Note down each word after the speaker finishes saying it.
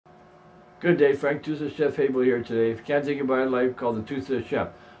Good day, Frank Toothless Chef Abel here today. If you can't think about it, life called the Toothless Chef.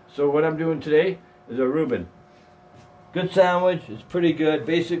 So what I'm doing today is a Reuben. Good sandwich. It's pretty good.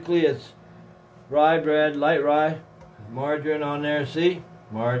 Basically, it's rye bread, light rye, margarine on there. See,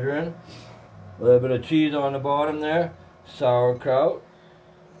 margarine. A little bit of cheese on the bottom there. Sauerkraut.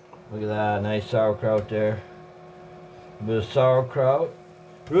 Look at that, nice sauerkraut there. A bit of sauerkraut.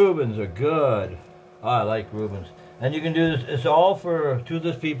 Reubens are good. Oh, I like Reubens. And you can do this, it's all for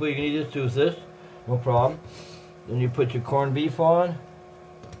toothless people. You can eat this toothless, no problem. Then you put your corned beef on,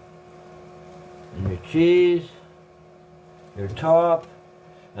 and your cheese, your top,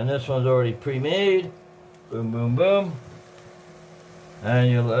 and this one's already pre-made. Boom, boom, boom. And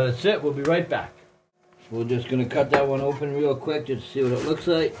you let it sit. We'll be right back. We're just gonna cut that one open real quick just to see what it looks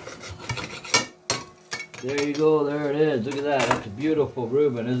like. There you go, there it is. Look at that, that's a beautiful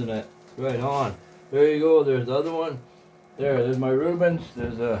Reuben, isn't it? Right on. There you go, there's the other one. There's my Reubens.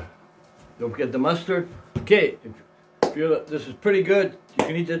 There's don't forget the mustard. Okay, if you're, this is pretty good. You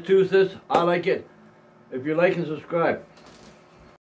can eat the toothless. I like it. If you like and subscribe.